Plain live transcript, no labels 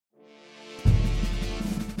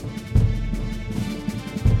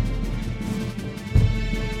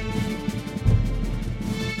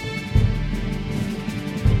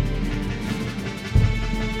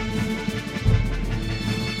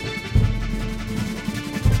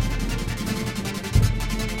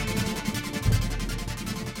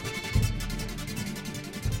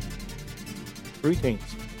Greetings.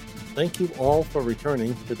 Thank you all for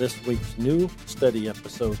returning to this week's new study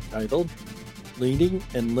episode titled Leading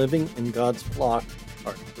and Living in God's Flock,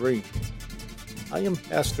 Part 3. I am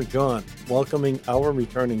Pastor John, welcoming our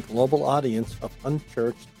returning global audience of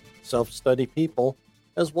unchurched, self-study people,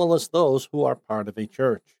 as well as those who are part of a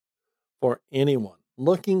church. For anyone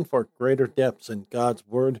looking for greater depths in God's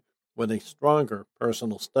Word with a stronger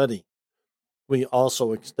personal study. We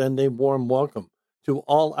also extend a warm welcome to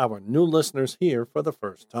all our new listeners here for the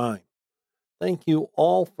first time. Thank you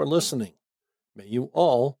all for listening. May you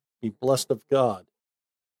all be blessed of God.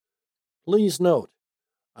 Please note,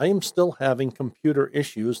 I am still having computer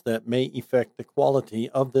issues that may affect the quality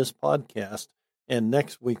of this podcast and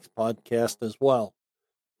next week's podcast as well.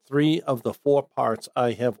 3 of the 4 parts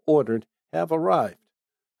I have ordered have arrived.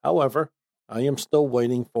 However, I am still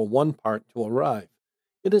waiting for one part to arrive.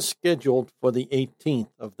 It is scheduled for the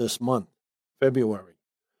 18th of this month, February.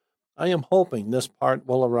 I am hoping this part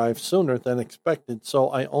will arrive sooner than expected, so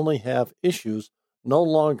I only have issues no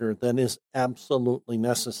longer than is absolutely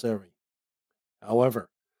necessary. However,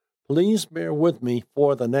 please bear with me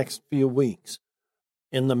for the next few weeks.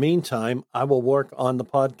 In the meantime, I will work on the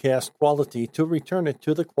podcast quality to return it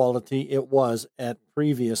to the quality it was at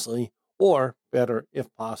previously, or better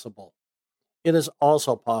if possible. It is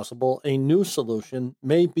also possible a new solution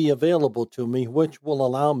may be available to me which will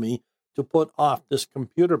allow me to put off this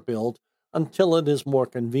computer build until it is more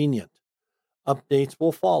convenient. Updates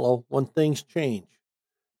will follow when things change.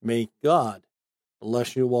 May God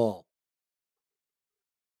bless you all.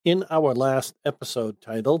 In our last episode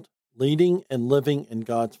titled Leading and Living in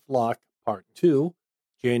God's Flock, Part 2,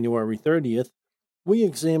 January 30th, we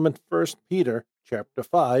examined 1 Peter chapter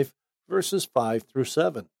 5, verses 5 through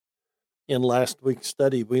 7. In last week's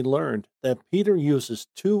study, we learned that Peter uses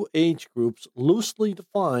 2 age groups loosely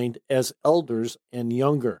defined as elders and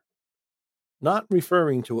younger, not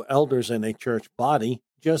referring to elders in a church body,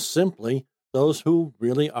 just simply those who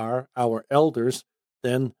really are our elders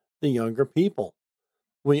than the younger people.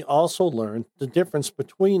 We also learned the difference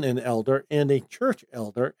between an elder and a church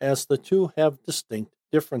elder, as the two have distinct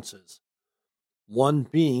differences, one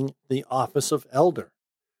being the office of elder.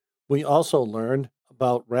 We also learned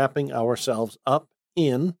about wrapping ourselves up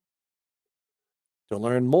in. To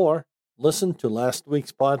learn more, listen to last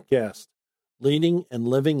week's podcast, Leading and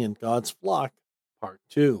Living in God's Flock, Part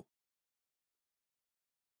 2.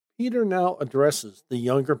 Peter now addresses the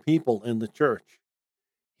younger people in the church.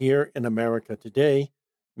 Here in America today,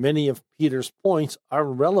 many of Peter's points are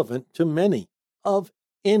relevant to many of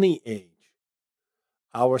any age.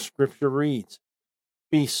 Our scripture reads,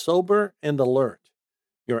 "Be sober and alert.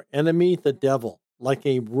 Your enemy, the devil, like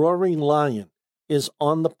a roaring lion, is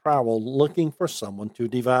on the prowl looking for someone to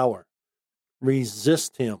devour.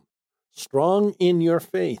 Resist him, strong in your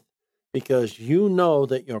faith, because you know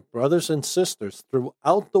that your brothers and sisters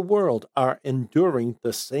throughout the world are enduring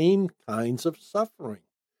the same kinds of suffering.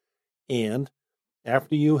 And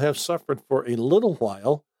after you have suffered for a little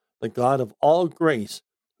while, the God of all grace,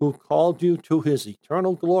 who called you to his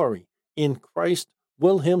eternal glory in Christ,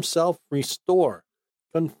 will himself restore,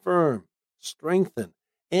 confirm, strengthen,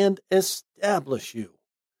 and establish you.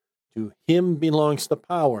 To him belongs the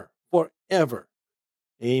power forever.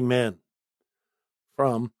 Amen."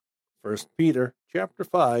 From 1 Peter chapter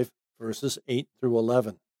 5, verses 8 through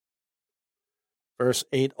 11. Verse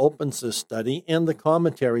 8 opens this study, and the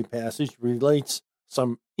commentary passage relates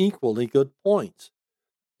some equally good points.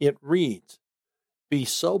 It reads, "Be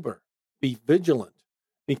sober, be vigilant,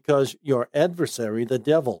 because your adversary, the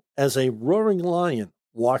devil, as a roaring lion,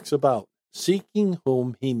 walks about, seeking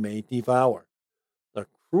whom he may devour. The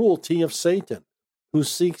cruelty of Satan, who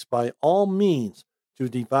seeks by all means to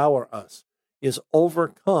devour us, is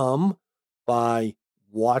overcome by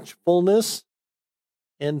watchfulness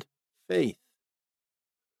and faith."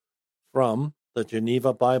 From the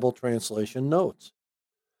Geneva Bible Translation Notes.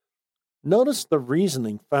 Notice the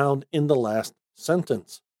reasoning found in the last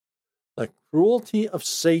sentence. The cruelty of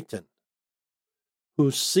Satan,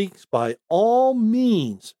 who seeks by all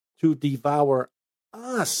means to devour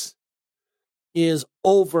us, is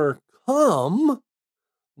overcome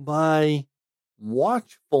by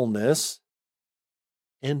watchfulness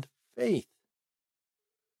and faith.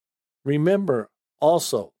 Remember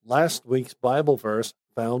also last week's Bible verse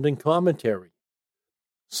found in commentary.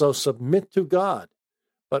 "So submit to God,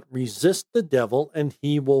 but resist the devil, and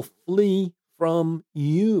he will flee from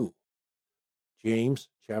you." James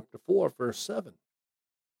chapter 4, verse 7.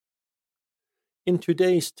 In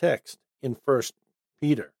today's text in 1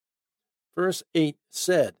 Peter, verse 8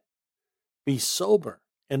 said, "Be sober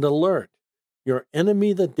and alert. Your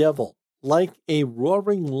enemy, the devil, like a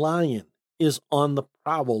roaring lion, is on the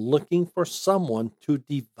prowl looking for someone to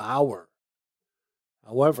devour.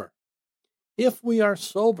 However, if we are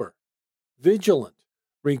sober, vigilant,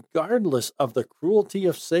 regardless of the cruelty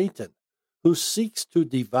of Satan, who seeks to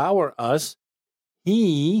devour us,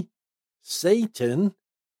 Satan,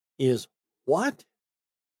 is what?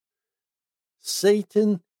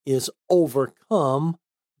 Satan is overcome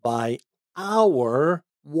by our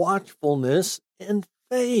watchfulness and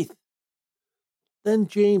faith. Then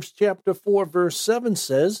James chapter 4 verse 7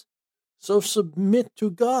 says, "So submit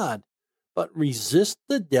to God, but resist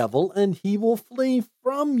the devil and he will flee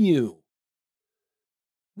from you."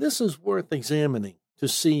 This is worth examining to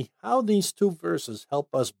see how these two verses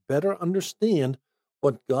help us better understand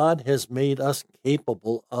what God has made us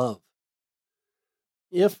capable of.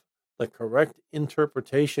 If the correct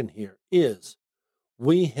interpretation here is,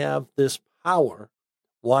 we have this power,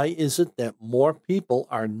 why is it that more people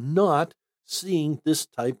are not seeing this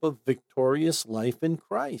type of victorious life in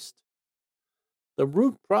Christ? The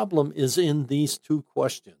root problem is in these two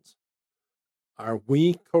questions. Are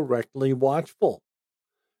we correctly watchful?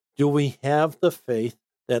 Do we have the faith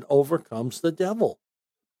that overcomes the devil,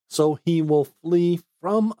 so he will flee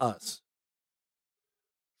from us?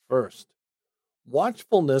 First,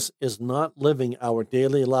 watchfulness is not living our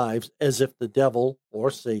daily lives as if the devil,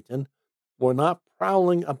 or Satan, were not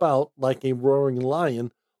prowling about like a roaring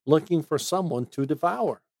lion looking for someone to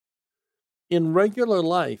devour. In regular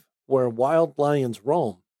life, where wild lions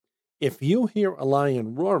roam, if you hear a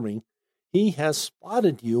lion roaring, he has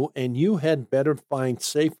spotted you and you had better find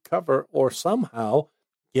safe cover or somehow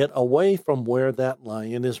get away from where that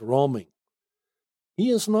lion is roaming. He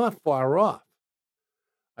is not far off.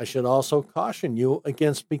 I should also caution you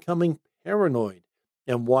against becoming paranoid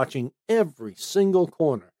and watching every single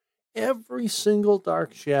corner, every single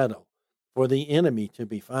dark shadow for the enemy to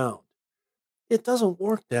be found. It doesn't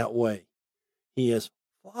work that way. He is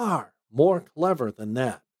far more clever than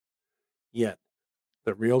that. Yet,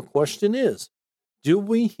 the real question is, do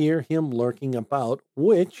we hear him lurking about,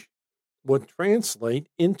 which would translate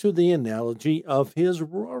into the analogy of his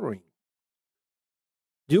roaring?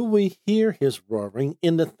 Do we hear his roaring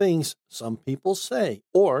in the things some people say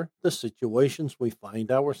or the situations we find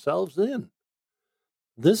ourselves in?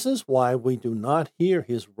 This is why we do not hear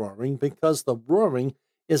his roaring, because the roaring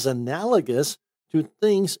is analogous to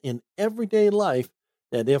things in everyday life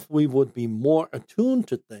that if we would be more attuned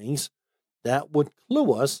to things, that would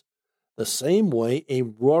clue us the same way a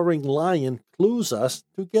roaring lion clues us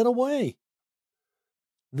to get away.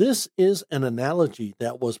 This is an analogy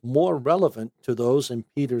that was more relevant to those in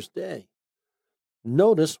Peter's day.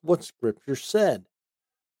 Notice what Scripture said,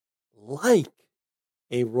 like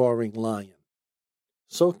a roaring lion.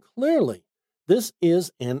 So clearly, this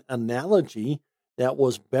is an analogy that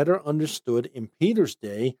was better understood in Peter's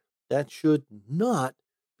day that should not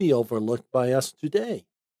be overlooked by us today.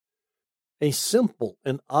 A simple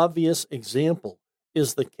and obvious example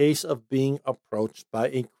is the case of being approached by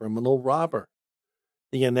a criminal robber.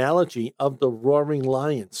 The analogy of the roaring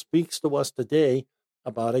lion speaks to us today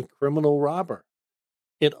about a criminal robber.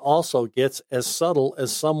 It also gets as subtle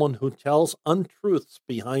as someone who tells untruths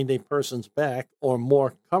behind a person's back, or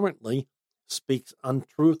more currently, speaks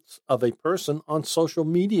untruths of a person on social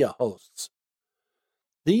media hosts.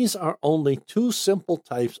 These are only two simple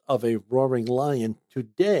types of a roaring lion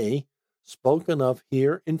today spoken of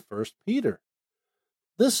here in 1 Peter.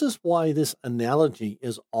 This is why this analogy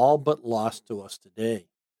is all but lost to us today.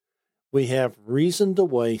 We have reasoned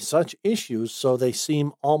away such issues so they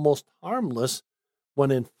seem almost harmless,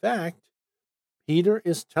 when in fact, Peter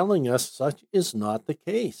is telling us such is not the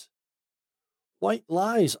case. White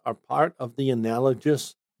lies are part of the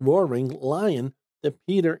analogous roaring lion that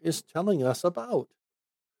Peter is telling us about.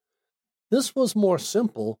 This was more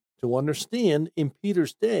simple to understand in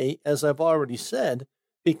Peter's day, as I've already said,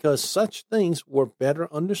 because such things were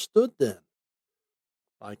better understood then.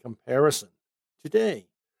 By comparison, today,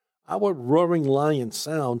 our roaring lion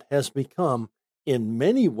sound has become, in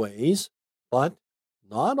many ways, but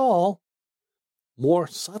not all, more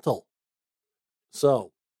subtle.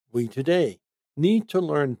 So, we today need to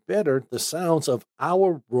learn better the sounds of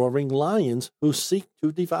our roaring lions who seek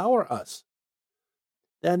to devour us.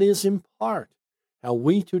 That is, in part, how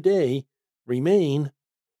we today remain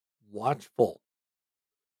watchful.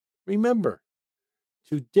 Remember,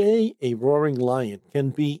 today a roaring lion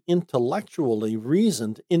can be intellectually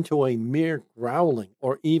reasoned into a mere growling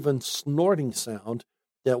or even snorting sound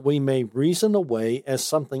that we may reason away as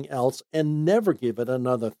something else and never give it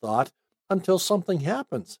another thought until something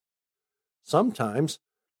happens. Sometimes,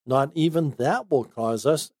 not even that will cause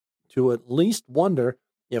us to at least wonder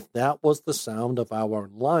if that was the sound of our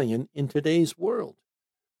lion in today's world.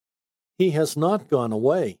 He has not gone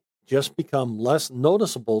away, just become less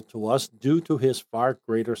noticeable to us due to his far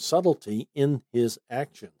greater subtlety in his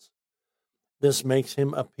actions. This makes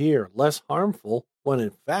him appear less harmful when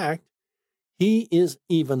in fact he is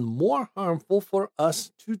even more harmful for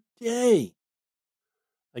us today.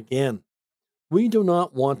 Again, we do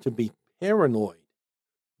not want to be paranoid,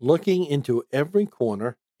 looking into every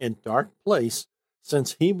corner and dark place,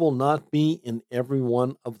 since he will not be in every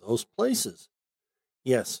one of those places.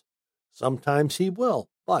 Yes, sometimes he will,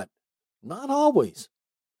 but not always.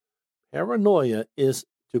 Paranoia is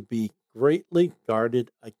to be greatly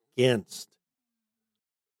guarded against.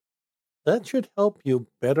 That should help you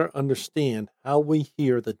better understand how we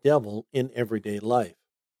hear the devil in everyday life.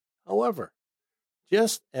 However,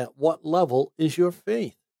 just at what level is your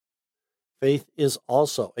faith? Faith is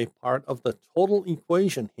also a part of the total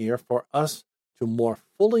equation here for us to more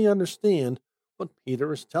fully understand what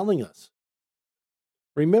Peter is telling us.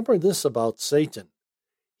 Remember this about Satan.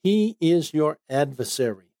 He is your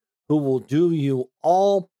adversary who will do you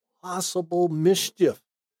all possible mischief.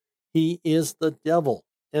 He is the devil,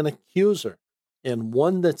 an accuser, and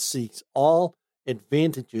one that seeks all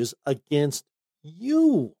advantages against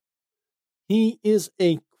you. He is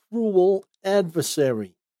a cruel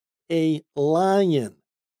adversary, a lion.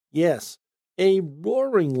 Yes, a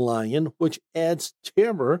roaring lion which adds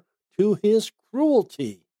terror to his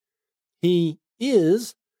cruelty. He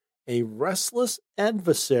is a restless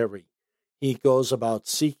adversary. He goes about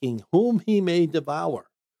seeking whom he may devour,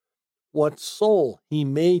 what soul he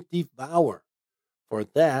may devour, for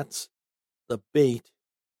that's the bait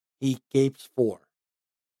he gapes for.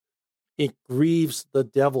 It grieves the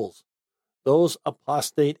devils, those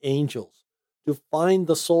apostate angels, to find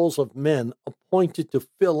the souls of men appointed to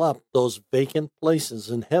fill up those vacant places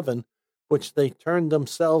in heaven which they turned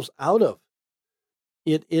themselves out of.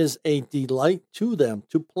 It is a delight to them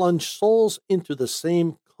to plunge souls into the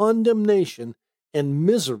same condemnation and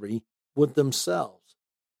misery with themselves.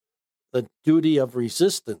 The duty of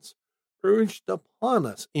resistance urged upon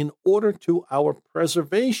us in order to our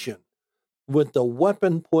preservation, with the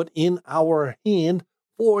weapon put in our hand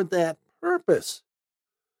for that purpose.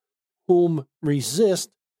 Whom resist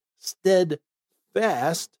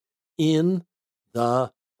steadfast in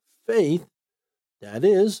the faith, that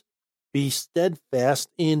is, be steadfast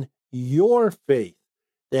in your faith,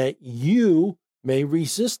 that you may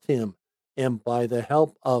resist him, and by the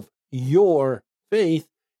help of your faith,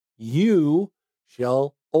 you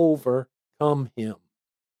shall overcome him.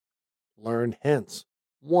 Learn hence,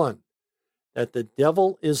 1, that the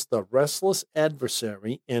devil is the restless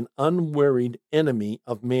adversary and unwearied enemy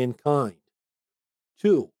of mankind.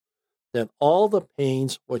 2, that all the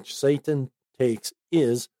pains which Satan takes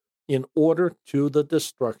is in order to the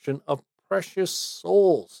destruction of precious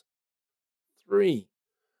souls. 3,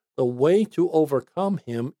 the way to overcome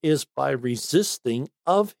him is by resisting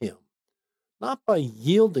of him, not by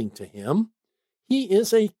yielding to him. He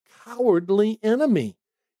is a cowardly enemy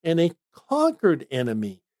and a conquered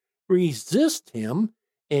enemy. Resist him,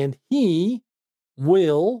 and he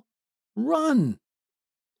will run.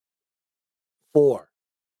 4,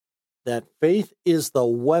 that faith is the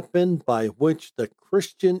weapon by which the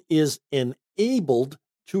Christian is enabled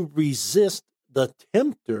to resist the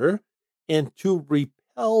tempter and to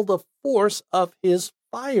repel the force of his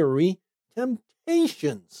fiery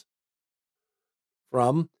temptations.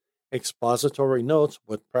 From Expository Notes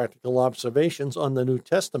with Practical Observations on the New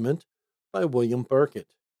Testament by William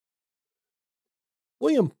Burkitt.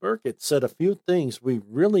 William Burkitt said a few things we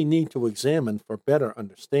really need to examine for better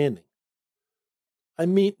understanding. I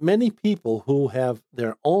meet many people who have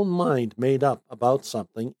their own mind made up about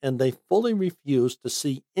something and they fully refuse to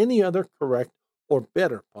see any other correct or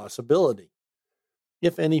better possibility.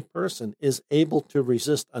 If any person is able to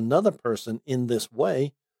resist another person in this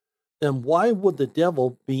way, then why would the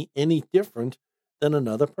devil be any different than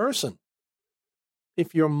another person?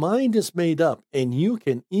 If your mind is made up and you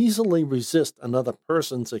can easily resist another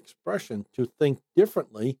person's expression to think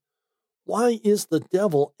differently, why is the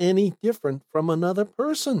devil any different from another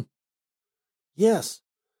person? Yes,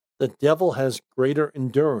 the devil has greater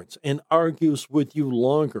endurance and argues with you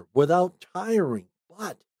longer without tiring,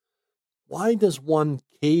 but why does one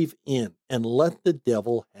cave in and let the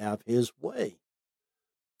devil have his way?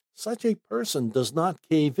 Such a person does not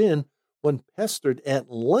cave in when pestered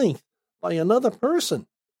at length by another person.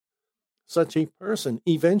 Such a person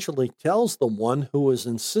eventually tells the one who is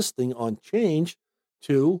insisting on change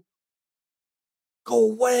to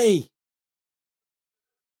go away.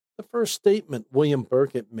 The first statement William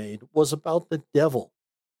Burkitt made was about the devil.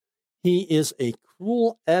 He is a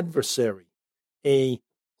cruel adversary, a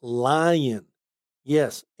lion.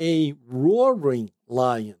 Yes, a roaring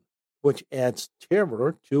lion, which adds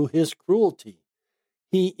terror to his cruelty.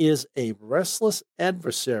 He is a restless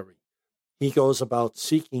adversary. He goes about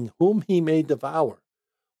seeking whom he may devour,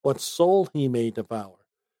 what soul he may devour,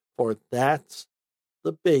 for that's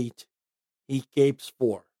the bait he gapes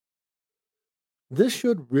for. This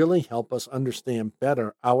should really help us understand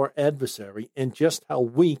better our adversary and just how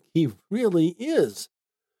weak he really is.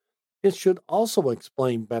 It should also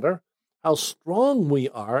explain better how strong we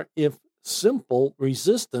are if simple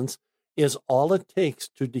resistance is all it takes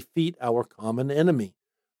to defeat our common enemy,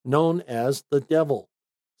 known as the devil,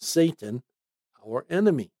 Satan, our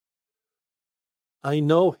enemy. I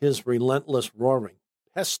know his relentless roaring,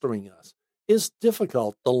 pestering us, is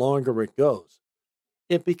difficult the longer it goes.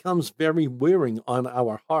 It becomes very wearing on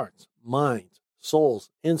our hearts, minds, souls,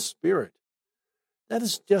 and spirit. That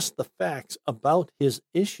is just the facts about his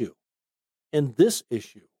issue and this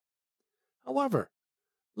issue. However,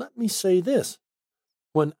 let me say this.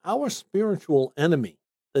 When our spiritual enemy,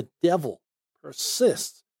 the devil,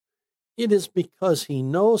 persists, it is because he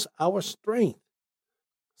knows our strength.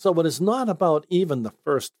 So it is not about even the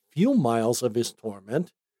first few miles of his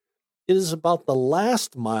torment. It is about the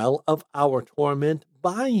last mile of our torment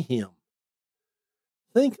by him.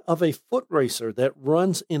 Think of a foot racer that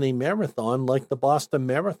runs in a marathon like the Boston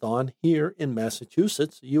Marathon here in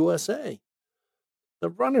Massachusetts, USA. The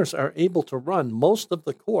runners are able to run most of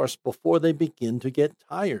the course before they begin to get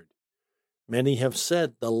tired. Many have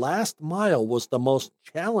said the last mile was the most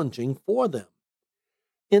challenging for them.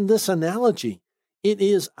 In this analogy, it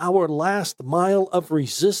is our last mile of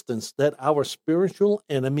resistance that our spiritual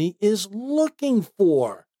enemy is looking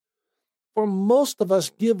for. For most of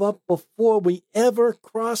us give up before we ever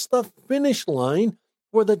cross the finish line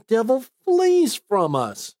where the devil flees from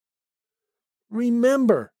us.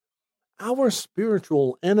 Remember, our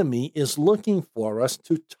spiritual enemy is looking for us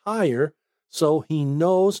to tire so he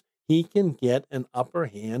knows he can get an upper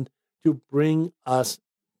hand to bring us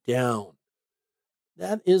down.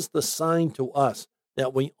 That is the sign to us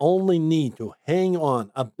that we only need to hang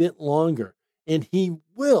on a bit longer, and he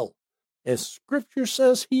will, as Scripture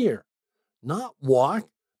says here, not walk,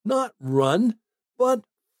 not run, but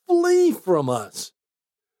flee from us.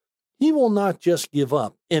 He will not just give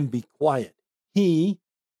up and be quiet. He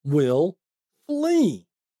will flee.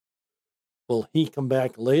 Will he come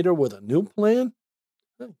back later with a new plan?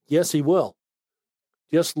 Yes, he will.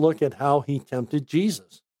 Just look at how he tempted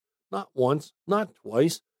Jesus. Not once, not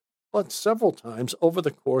twice, but several times over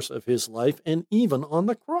the course of his life and even on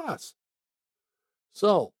the cross.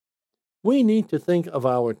 So, we need to think of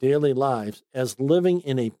our daily lives as living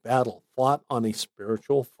in a battle fought on a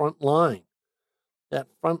spiritual front line. That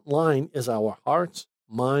front line is our hearts,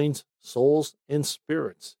 minds, souls, and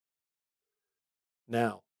spirits.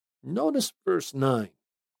 Now, notice verse 9.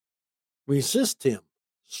 Resist him,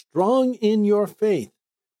 strong in your faith,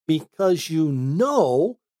 because you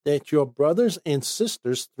know that your brothers and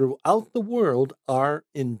sisters throughout the world are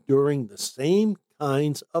enduring the same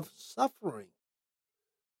kinds of suffering.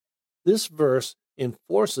 This verse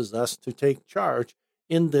enforces us to take charge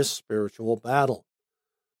in this spiritual battle.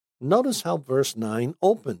 Notice how verse 9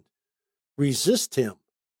 opened. Resist him,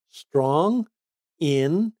 strong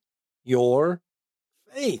in your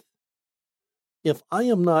faith. If I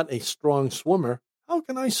am not a strong swimmer, how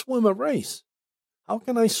can I swim a race? How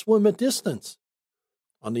can I swim a distance?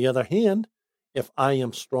 On the other hand, if I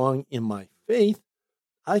am strong in my faith,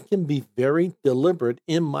 I can be very deliberate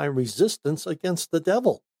in my resistance against the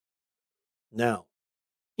devil. Now,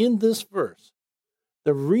 in this verse,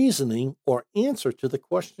 the reasoning or answer to the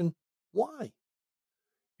question, why?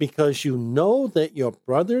 Because you know that your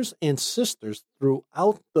brothers and sisters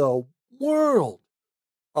throughout the world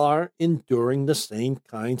are enduring the same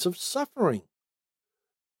kinds of suffering.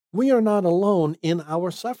 We are not alone in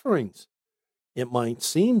our sufferings. It might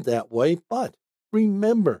seem that way, but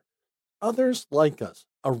remember, others like us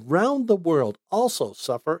around the world also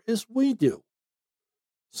suffer as we do.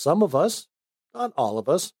 Some of us, not all of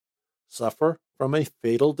us, suffer from a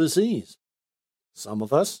fatal disease. Some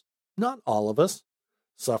of us, not all of us,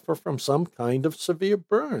 suffer from some kind of severe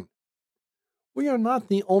burn. We are not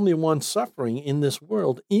the only ones suffering in this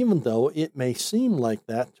world, even though it may seem like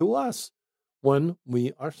that to us when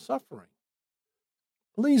we are suffering.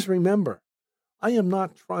 Please remember, I am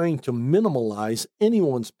not trying to minimalize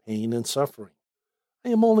anyone's pain and suffering. I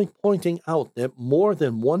am only pointing out that more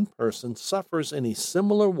than one person suffers in a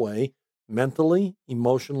similar way, mentally,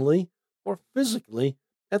 emotionally, or physically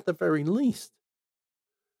at the very least.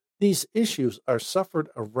 These issues are suffered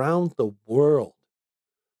around the world.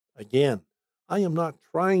 Again, I am not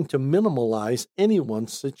trying to minimalize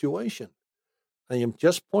anyone's situation. I am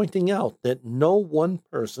just pointing out that no one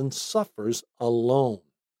person suffers alone.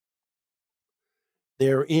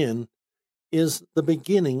 Therein is the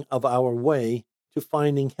beginning of our way to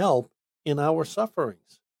finding help in our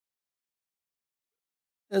sufferings.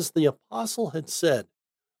 As the apostle had said,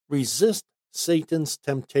 resist Satan's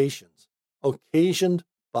temptations, occasioned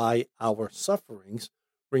by our sufferings,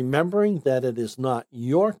 remembering that it is not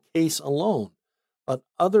your case alone, but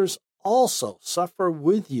others also suffer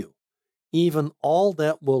with you, even all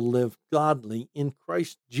that will live godly in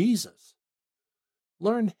Christ Jesus.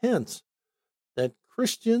 Learn hence that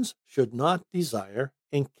Christians should not desire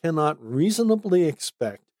and cannot reasonably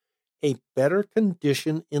expect a better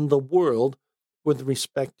condition in the world with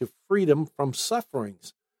respect to freedom from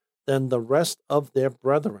sufferings than the rest of their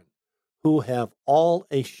brethren, who have all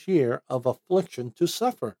a share of affliction to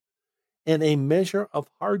suffer, and a measure of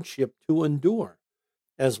hardship to endure,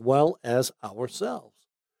 as well as ourselves.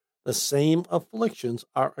 The same afflictions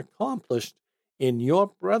are accomplished in your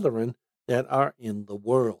brethren that are in the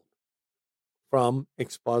world. From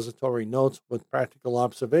Expository Notes with Practical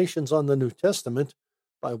Observations on the New Testament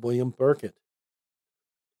by William Burkitt.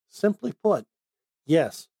 Simply put,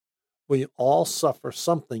 yes, we all suffer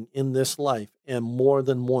something in this life and more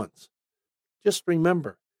than once. Just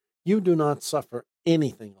remember, you do not suffer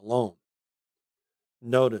anything alone.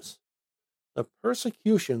 Notice, the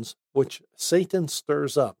persecutions which Satan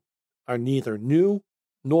stirs up are neither new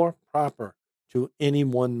nor proper to any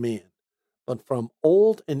one man, but from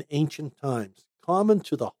old and ancient times, common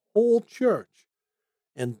to the whole church,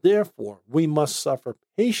 and therefore we must suffer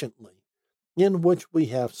patiently, in which we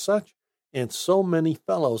have such and so many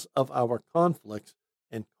fellows of our conflicts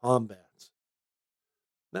and combats.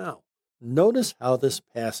 Now, notice how this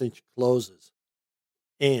passage closes.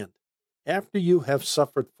 And after you have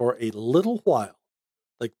suffered for a little while,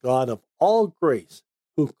 the God of all grace,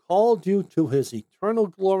 who called you to his eternal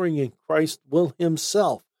glory in Christ, will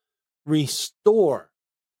himself restore,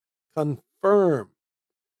 confirm,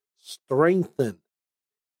 strengthen,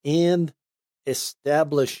 and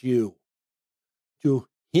establish you. To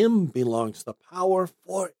him belongs the power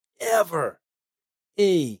forever.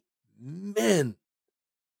 Amen.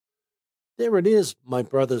 There it is, my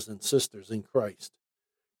brothers and sisters in Christ.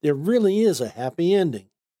 There really is a happy ending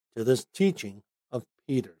to this teaching of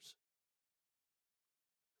Peter's.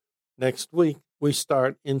 Next week, we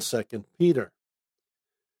start in 2 Peter.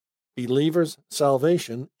 Believers'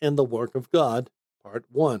 Salvation and the Work of God, Part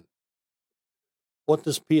 1. What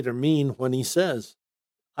does Peter mean when he says,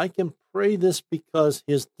 I can pray this because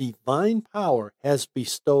his divine power has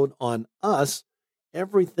bestowed on us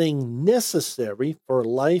everything necessary for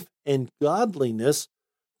life and godliness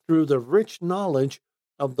through the rich knowledge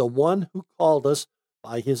of the one who called us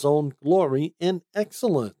by his own glory and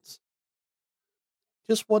excellence?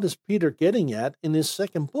 Just what is Peter getting at in his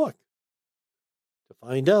second book? To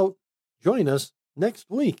find out, join us next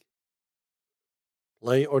week.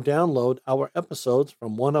 Play or download our episodes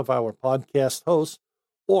from one of our podcast hosts,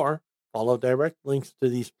 or follow direct links to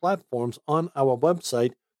these platforms on our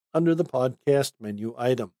website under the podcast menu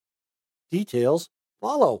item. Details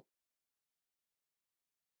follow.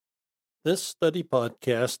 This study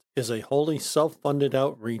podcast is a wholly self-funded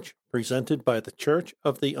outreach presented by the Church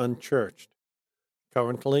of the Unchurched.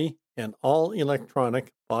 Currently, an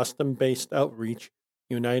all-electronic Boston-based outreach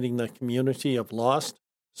uniting the community of lost,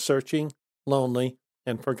 searching, lonely,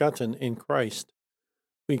 and forgotten in Christ.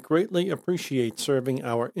 We greatly appreciate serving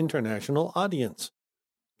our international audience.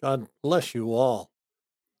 God bless you all.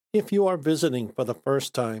 If you are visiting for the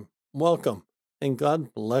first time, welcome, and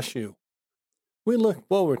God bless you. We look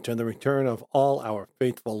forward to the return of all our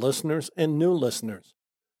faithful listeners and new listeners.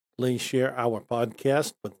 Please share our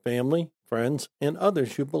podcast with family, friends, and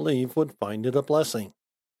others you believe would find it a blessing.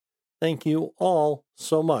 Thank you all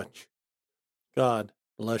so much. God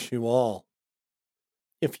bless you all.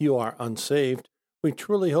 If you are unsaved, we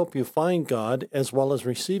truly hope you find God as well as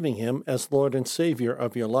receiving Him as Lord and Savior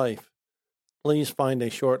of your life. Please find a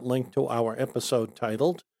short link to our episode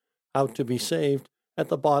titled, How to Be Saved, at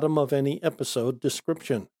the bottom of any episode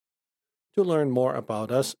description. To learn more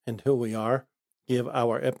about us and who we are, give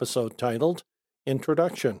our episode titled,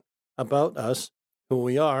 Introduction, About Us, Who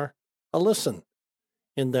We Are, a listen.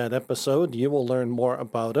 In that episode, you will learn more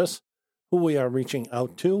about us, who we are reaching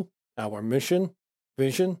out to, our mission,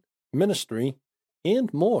 vision, ministry,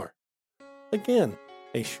 and more. Again,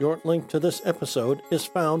 a short link to this episode is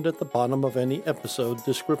found at the bottom of any episode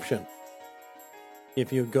description.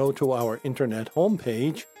 If you go to our internet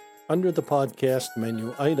homepage, under the podcast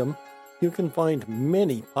menu item, you can find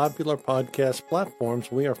many popular podcast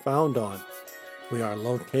platforms we are found on. We are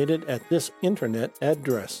located at this internet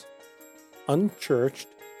address,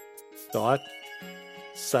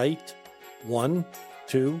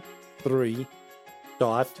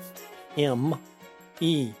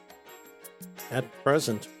 unchurched.site123.me. At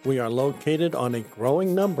present, we are located on a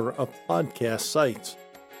growing number of podcast sites,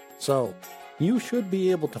 so you should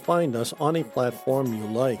be able to find us on a platform you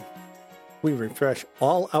like. We refresh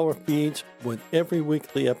all our feeds with every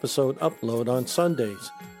weekly episode upload on Sundays.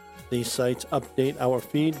 These sites update our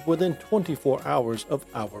feed within 24 hours of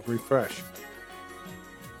our refresh.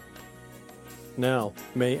 Now,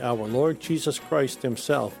 may our Lord Jesus Christ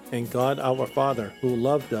himself and God our Father, who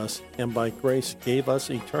loved us and by grace gave us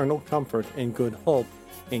eternal comfort and good hope,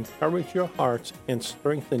 encourage your hearts and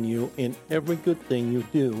strengthen you in every good thing you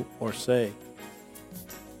do or say.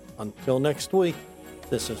 Until next week,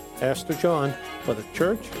 this is Pastor John for the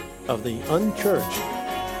Church of the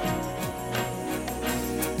Unchurched.